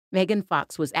Megan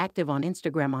Fox was active on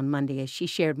Instagram on Monday as she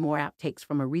shared more outtakes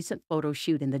from a recent photo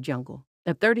shoot in the jungle.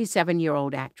 The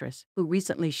 37-year-old actress, who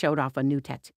recently showed off a new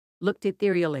tattoo, looked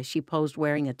ethereal as she posed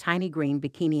wearing a tiny green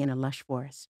bikini in a lush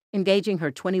forest. Engaging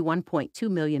her 21.2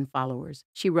 million followers,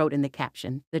 she wrote in the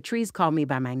caption, "The trees call me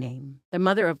by my name." The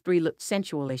mother of three looked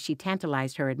sensual as she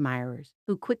tantalized her admirers,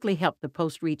 who quickly helped the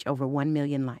post reach over 1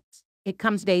 million likes. It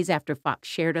comes days after Fox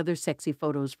shared other sexy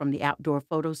photos from the outdoor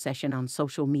photo session on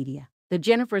social media. The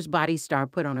Jennifer's Body star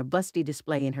put on a busty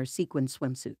display in her sequin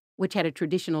swimsuit, which had a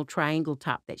traditional triangle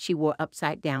top that she wore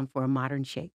upside down for a modern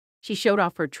shape. She showed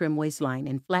off her trim waistline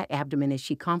and flat abdomen as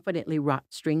she confidently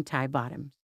rocked string-tie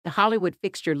bottoms. The Hollywood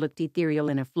fixture looked ethereal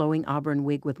in a flowing auburn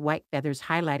wig with white feathers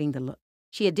highlighting the look.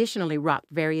 She additionally rocked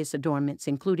various adornments,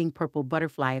 including purple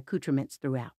butterfly accoutrements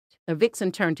throughout. The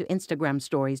vixen turned to Instagram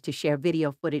stories to share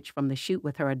video footage from the shoot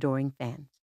with her adoring fans.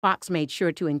 Fox made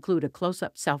sure to include a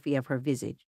close-up selfie of her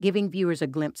visage, giving viewers a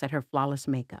glimpse at her flawless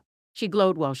makeup. She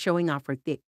glowed while showing off her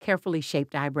thick, carefully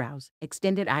shaped eyebrows,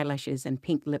 extended eyelashes, and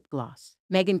pink lip gloss.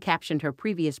 Megan captioned her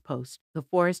previous post, "The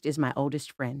forest is my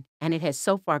oldest friend," and it has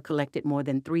so far collected more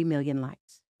than 3 million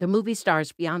likes. The movie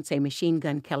star's fiancé Machine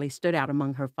Gun Kelly stood out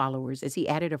among her followers as he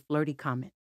added a flirty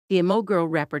comment. The emo girl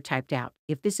rapper typed out,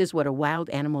 "If this is what a wild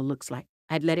animal looks like,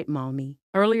 I'd let it maul me."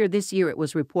 Earlier this year, it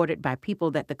was reported by People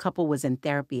that the couple was in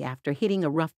therapy after hitting a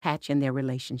rough patch in their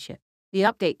relationship. The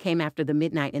update came after the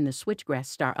Midnight in the Switchgrass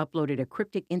star uploaded a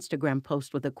cryptic Instagram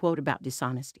post with a quote about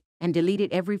dishonesty and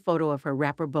deleted every photo of her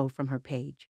rapper beau from her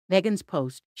page. Megan's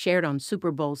post, shared on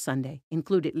Super Bowl Sunday,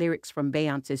 included lyrics from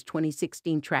Beyoncé's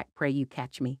 2016 track Pray You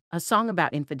Catch Me, a song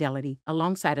about infidelity,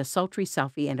 alongside a sultry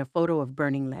selfie and a photo of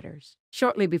burning letters.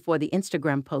 Shortly before the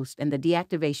Instagram post and the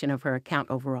deactivation of her account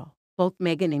overall, both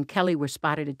Megan and Kelly were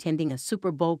spotted attending a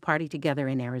Super Bowl party together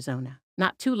in Arizona.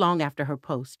 Not too long after her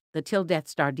post, the Till Death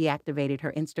star deactivated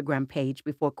her Instagram page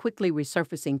before quickly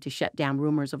resurfacing to shut down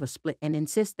rumors of a split and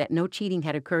insist that no cheating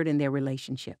had occurred in their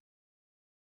relationship.